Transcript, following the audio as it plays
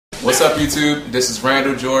What's up, YouTube? This is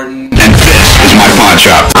Randall Jordan. And this is my pawn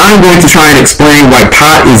shop. I'm going to try and explain why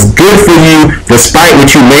pot is good for you, despite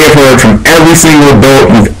what you may have heard from every single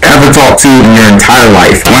adult you've ever talked to in your entire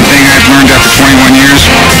life. One thing I've learned after 21 years,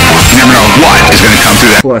 you never know what is going to come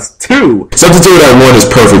through that. Plus 2. Substitute at 1 is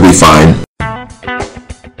perfectly fine.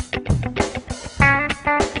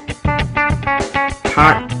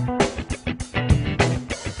 Pot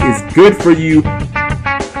is good for you.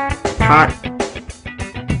 Pot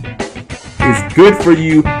is good for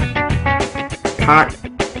you. Pot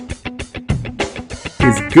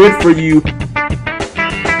is good for you.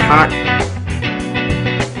 Pot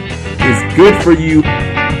is good for you.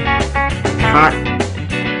 Pot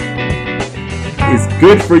is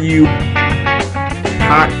good for you.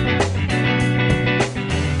 Pot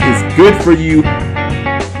is good for you.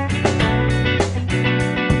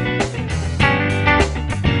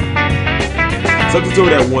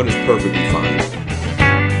 Substitute at 1 is perfectly fine.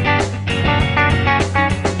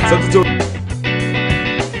 Substitute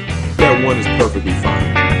at 1 is perfectly fine.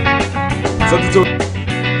 Substitute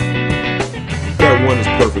at 1 is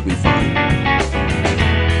perfectly fine.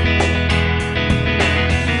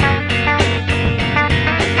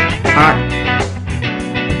 Pot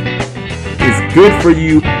is good for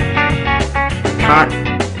you. Pot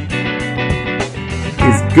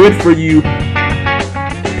is good for you.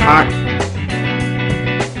 Pot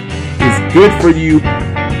is good for you.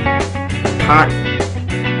 Pot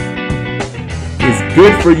is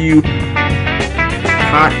good for you.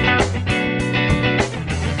 Pot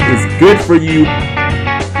is good for you.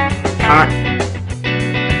 Pot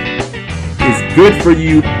is good for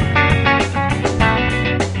you.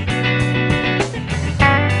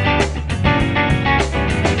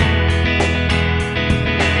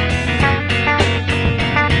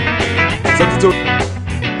 Substitute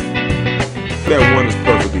at 1 is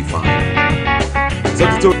perfectly fine.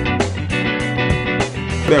 Substitute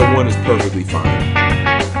at 1 is perfectly fine.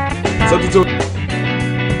 Substitute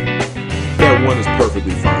at 1 is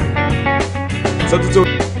perfectly fine. Substitute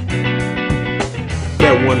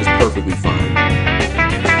at 1 is perfectly fine.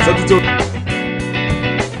 Substitute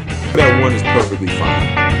at 1 is perfectly fine.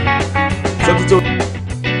 Substitute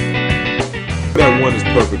at 1 is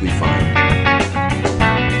perfectly fine.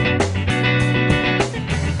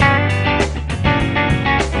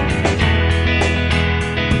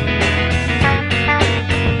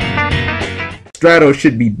 Stratos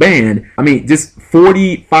should be banned. I mean, just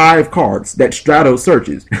 45 cards that Stratos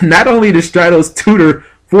searches. Not only does Stratos tutor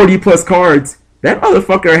 40 plus cards, that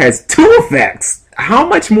motherfucker has 2 effects. How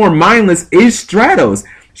much more mindless is Stratos?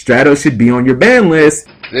 Stratos should be on your ban list.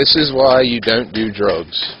 This is why you don't do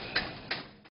drugs.